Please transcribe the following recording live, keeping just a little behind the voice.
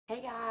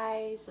Hey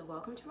guys,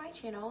 welcome to my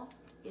channel.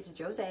 It's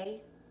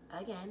Jose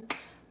again.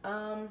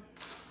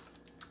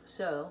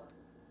 So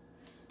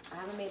I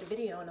haven't made a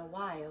video in a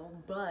while,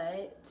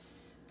 but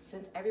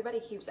since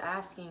everybody keeps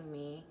asking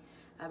me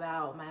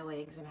about my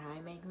wigs and how I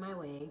make my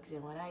wigs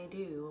and what I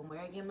do and where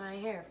I get my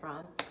hair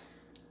from,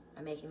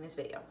 I'm making this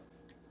video.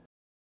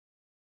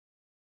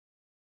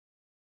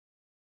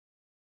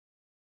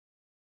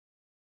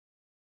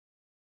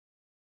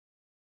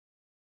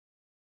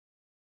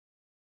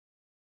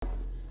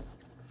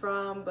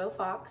 From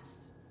Beaufox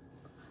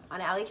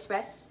on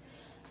AliExpress,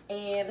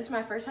 and this is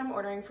my first time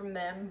ordering from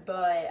them,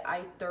 but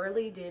I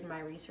thoroughly did my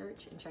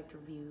research and checked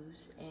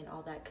reviews and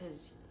all that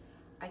because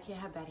I can't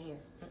have bad hair.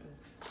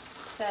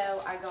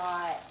 So I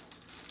got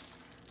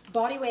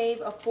body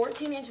wave, a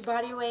 14-inch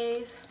body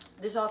wave.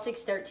 This is all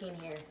 613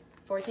 here.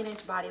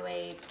 14-inch body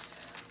wave,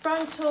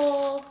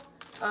 frontal,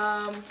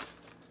 and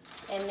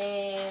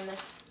then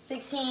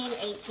 16,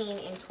 18,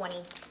 and 20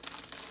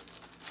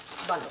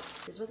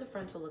 bundles. This is what the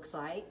frontal looks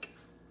like.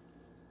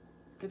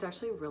 It's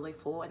actually really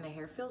full and the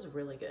hair feels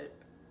really good.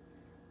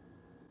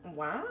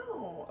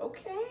 Wow,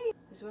 okay.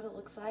 This is what it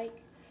looks like.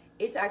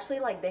 It's actually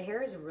like the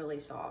hair is really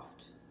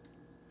soft.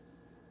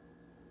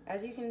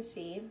 As you can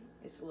see,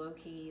 it's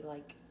low-key,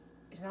 like,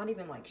 it's not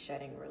even like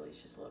shedding really,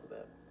 it's just a little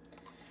bit.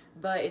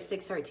 But it's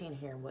 613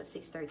 hair. What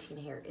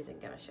 613 hair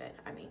isn't gonna shed?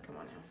 I mean, come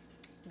on now.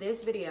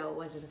 This video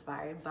was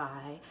inspired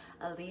by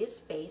Alliyah's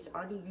face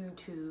on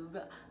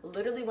YouTube.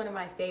 Literally one of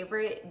my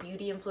favorite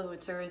beauty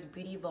influencers,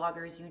 beauty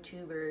vloggers,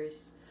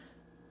 YouTubers,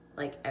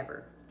 like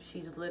ever.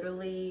 She's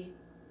literally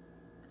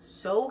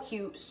so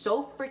cute,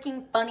 so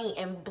freaking funny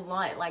and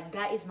blunt. Like,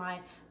 that is my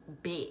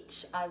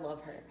bitch. I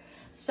love her.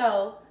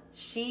 So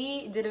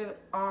she did a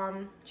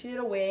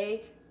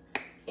wig,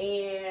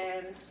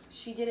 and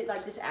she did it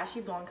like this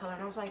ashy blonde color,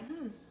 and I was like,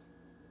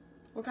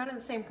 we're kind of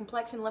the same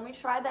complexion. Let me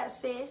try that,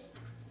 sis.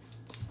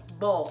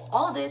 Bull.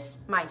 All of this,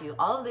 mind you,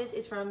 all of this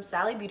is from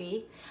Sally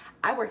Beauty.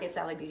 I work at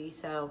Sally Beauty,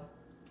 so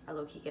I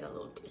low-key get a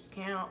little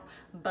discount,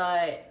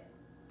 but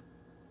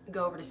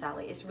go over to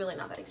Sally. It's really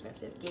not that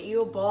expensive. Get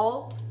you a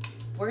bowl.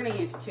 We're gonna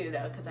use two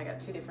though, because I got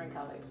two different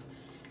colors.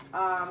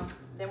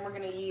 Then we're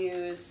gonna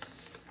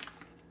use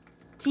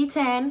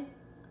T10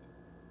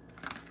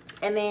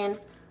 and then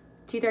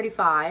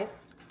T35.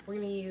 We're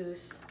gonna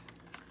use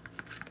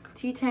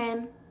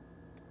T10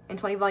 and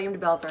 20 volume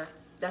developer.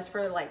 That's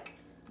for like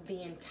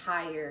the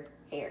entire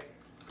hair.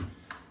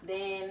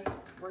 Then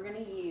we're gonna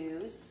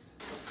use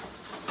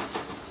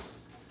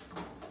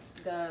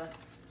the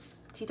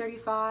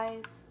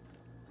T35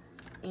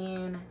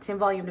 and 10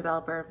 volume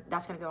developer.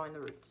 That's gonna go in the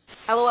roots.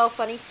 LOL,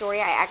 funny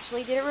story, I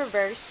actually did a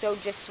reverse, so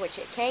just switch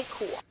it, okay?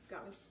 Cool.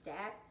 Got me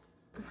stacked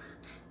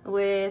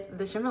with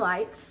the Shimmer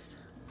Lights,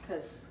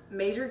 because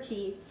major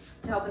key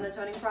to help in the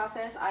toning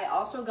process. I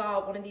also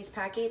got one of these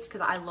packets because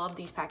I love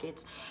these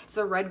packets. It's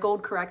a red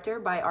gold corrector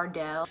by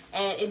Ardell,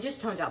 and it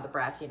just tones out the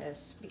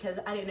brassiness because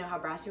I didn't know how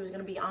brassy it was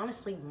gonna be.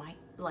 Honestly, might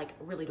like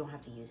really don't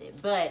have to use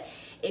it, but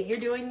if you're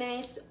doing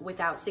this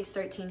without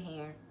 613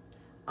 hair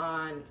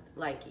on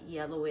like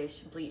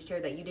yellowish bleached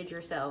hair that you did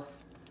yourself,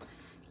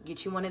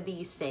 get you one of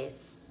these,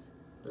 sis.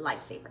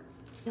 Lifesaver.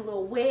 A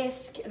little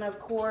whisk, and of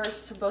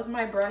course both of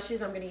my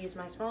brushes. I'm gonna use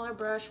my smaller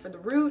brush for the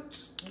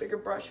roots, bigger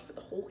brush for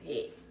the whole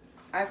head.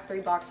 I have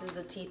 3 boxes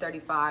of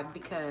T35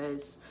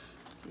 because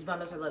these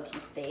bundles are low-key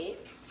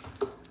thick,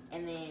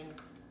 and then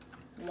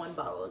 1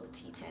 bottle of the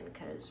T10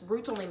 because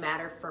roots only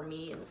matter for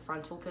me in the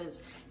frontal,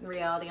 because in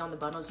reality on the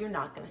bundles you're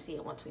not gonna see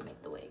it once we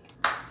make the wig.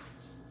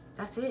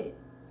 That's it.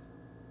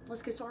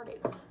 Let's get started.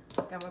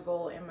 Got my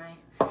bowl and my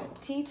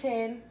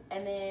T10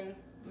 and then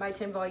my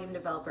 10 volume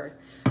developer.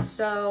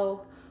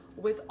 So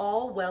with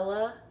all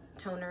Wella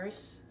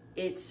toners,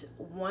 it's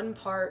 1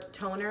 part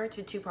toner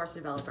to 2 parts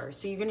developer.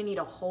 So you're gonna need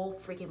a whole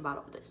freaking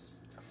bottle of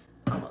this,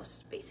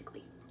 almost,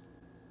 basically.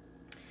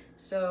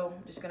 So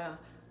I'm just gonna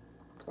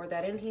pour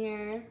that in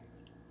here.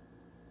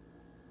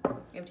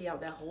 Empty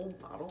out that whole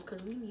bottle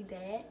because we need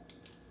that.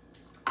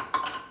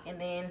 And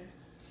then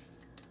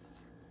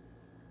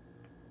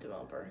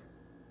developer.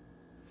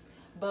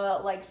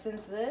 But like,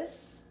 since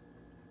this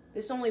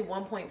is only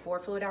 1.4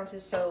 fluid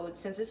ounces, so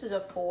since this is a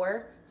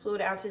 4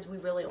 fluid ounces, we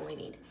really only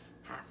need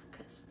half,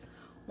 because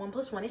 1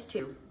 + 1 is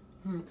 2.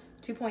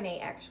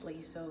 2.8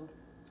 actually, so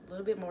a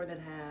little bit more than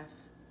half.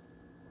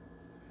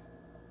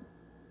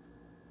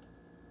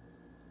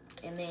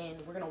 And then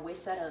we're gonna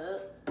whisk that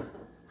up.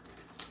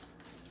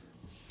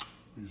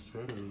 Whisk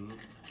that up.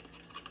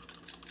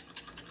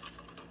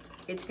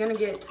 It's gonna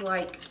get to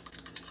like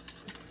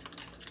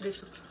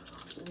this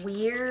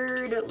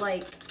weird,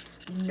 like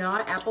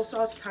not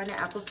applesauce, kind of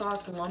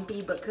applesauce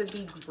lumpy, but could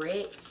be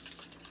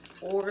grits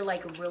or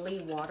like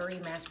really watery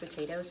mashed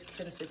potatoes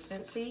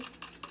consistency.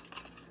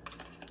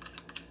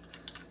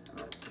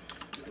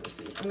 Let me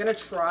see. I'm gonna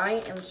try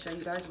and show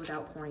you guys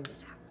without pouring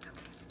this out.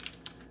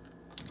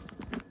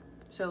 Okay.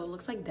 So it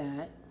looks like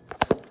that.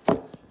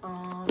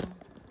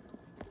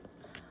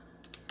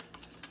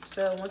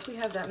 So once we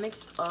have that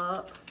mixed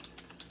up,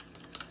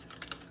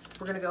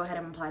 we're gonna go ahead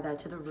and apply that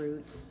to the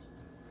roots.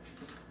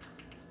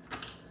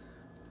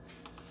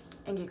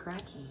 and get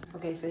cracking.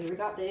 Okay, so here we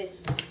got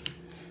this.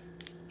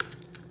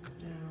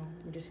 Now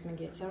we're just gonna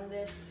get some of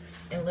this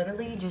and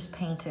literally just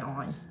paint it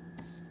on.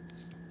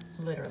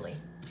 Literally.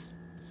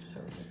 So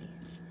easy.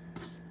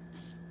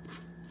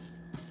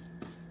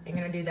 I'm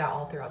gonna do that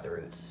all throughout the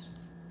roots.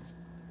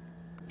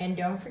 And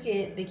don't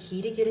forget, the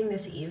key to getting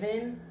this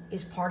even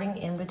is parting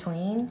in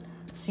between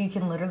so you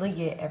can literally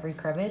get every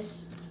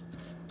crevice.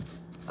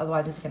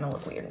 Otherwise it's gonna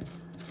look weird.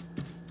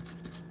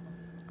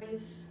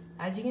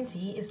 As you can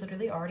see, it's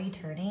literally already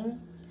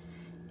turning.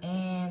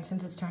 And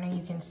since it's turning,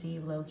 you can see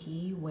low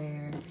key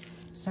where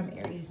some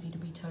areas need to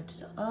be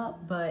touched up.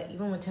 But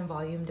even with 10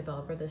 volume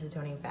developer, this is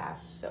toning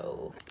fast,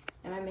 so.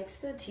 And I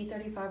mixed the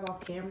T35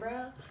 off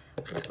camera,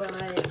 but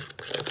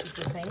it's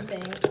the same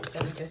thing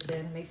that we just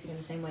did, mixing it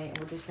the same way, and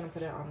we're just gonna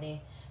put it on the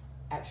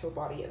actual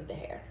body of the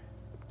hair.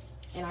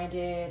 And I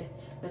did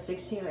the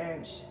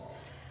 16-inch,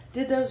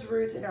 did those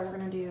roots, and now we're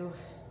gonna do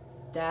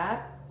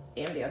that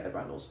and the other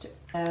bundles too.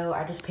 So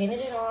I just painted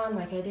it on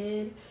like I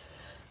did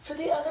for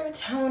the other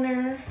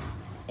toner,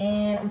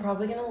 and I'm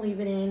probably gonna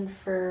leave it in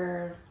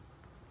for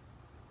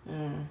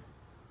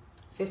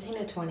 15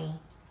 to 20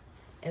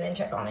 and then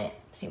check on it,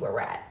 see where we're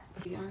at.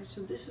 Okay guys,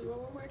 so this is what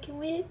we're working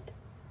with.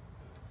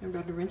 I'm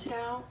about to rinse it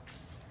out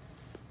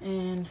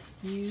and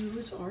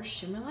use our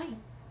Shimmer Light.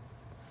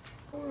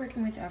 What we're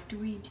working with after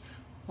we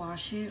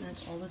wash it,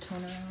 rinse all the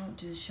toner out,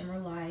 do the Shimmer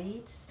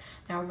Lights.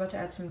 Now we're about to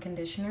add some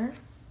conditioner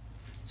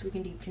so we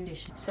can deep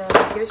condition. So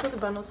here's what the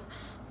bundles,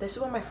 this is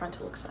what my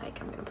frontal looks like.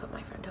 I'm gonna put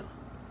my frontal.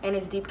 And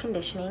it's deep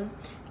conditioning.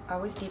 I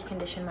always deep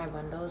condition my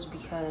bundles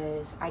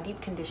because I deep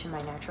condition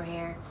my natural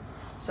hair.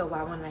 So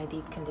why wouldn't I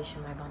deep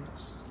condition my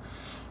bundles?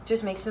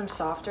 Just makes them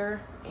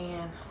softer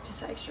and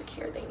just the extra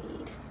care they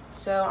need.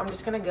 So I'm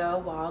just gonna go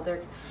while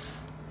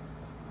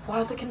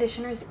the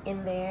conditioner's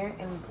in there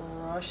and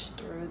brush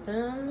through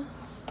them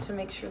to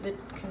make sure the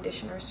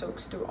conditioner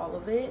soaks through all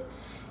of it.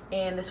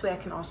 And this way I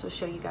can also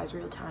show you guys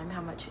real time how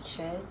much it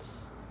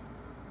sheds,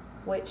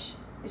 which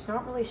is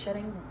not really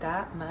shedding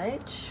that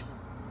much.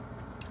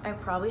 I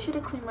probably should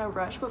have cleaned my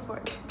brush before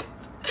I did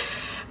this,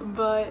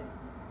 but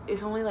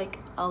it's only like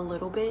a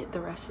little bit. The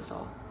rest is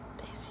all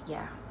this,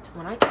 yeah. So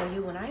when I tell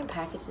you, when I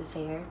unpackaged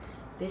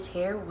this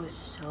hair was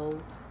so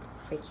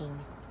freaking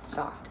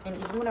soft. And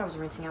even when I was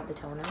rinsing out the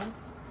toner,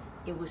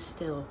 it was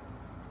still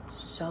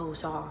so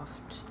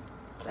soft.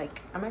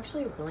 Like, I'm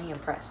actually really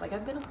impressed. Like,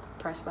 I've been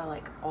impressed by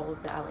like all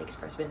of the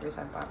AliExpress vendors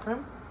I've bought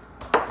from,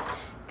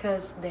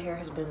 because the hair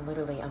has been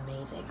literally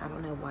amazing. I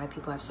don't know why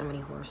people have so many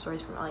horror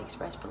stories from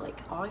AliExpress, but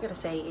like, all I gotta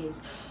say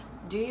is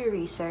do your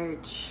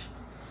research.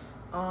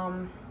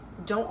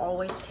 Don't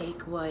always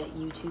take what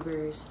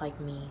YouTubers like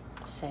me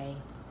say,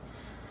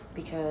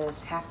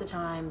 because half the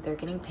time they're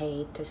getting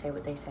paid to say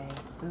what they say.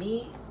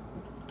 Me,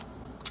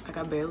 I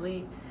got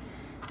barely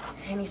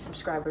any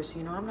subscribers, so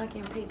you know I'm not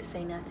getting paid to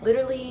say nothing.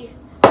 Literally,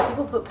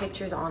 people put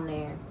pictures on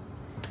there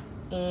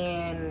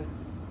and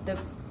the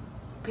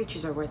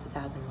pictures are worth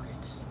 1,000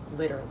 words,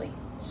 literally.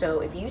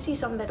 So if you see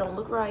something that don't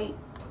look right,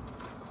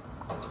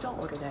 don't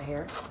order that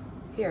hair.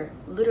 Here,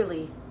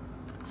 literally,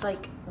 it's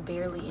like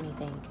barely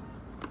anything,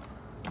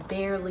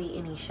 barely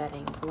any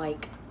shedding.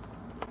 Like,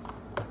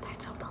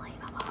 that's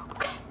unbelievable.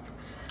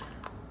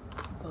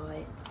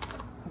 But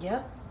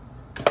yep,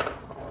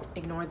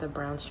 ignore the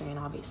brown strand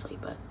obviously,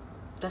 but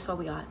that's all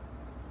we got.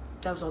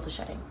 That was all the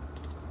shedding.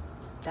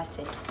 That's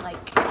it.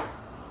 Like,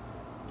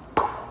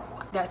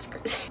 that's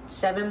crazy.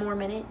 7 more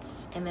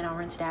minutes and then I'll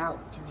rinse it out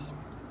and then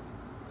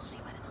we'll see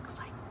what it looks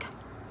like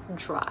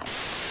dry.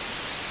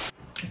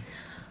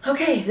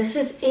 Okay, this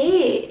is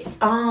it.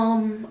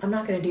 I'm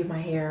not gonna do my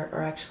hair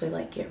or actually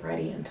like get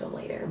ready until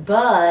later,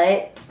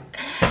 but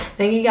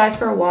thank you guys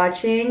for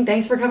watching.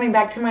 Thanks for coming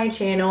back to my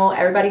channel.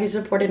 Everybody who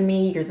supported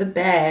me, you're the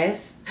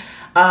best.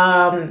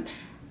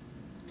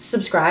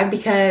 Subscribe,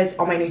 because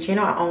on my new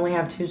channel I only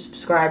have 2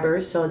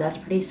 subscribers, so that's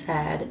pretty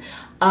sad.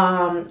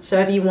 So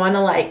if you want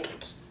to like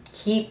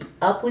keep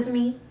up with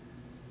me,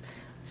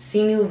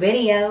 see new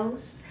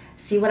videos,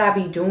 see what I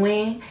be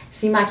doing,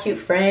 see my cute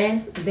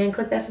friends, then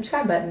click that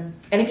subscribe button.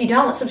 And if you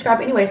don't, subscribe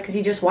anyways, because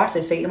you just watched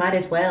this, so you might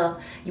as well.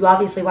 You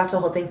obviously watch the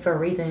whole thing for a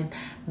reason.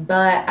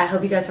 But I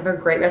hope you guys have a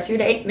great rest of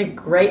your day and a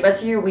great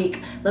rest of your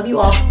week. Love you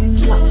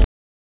all.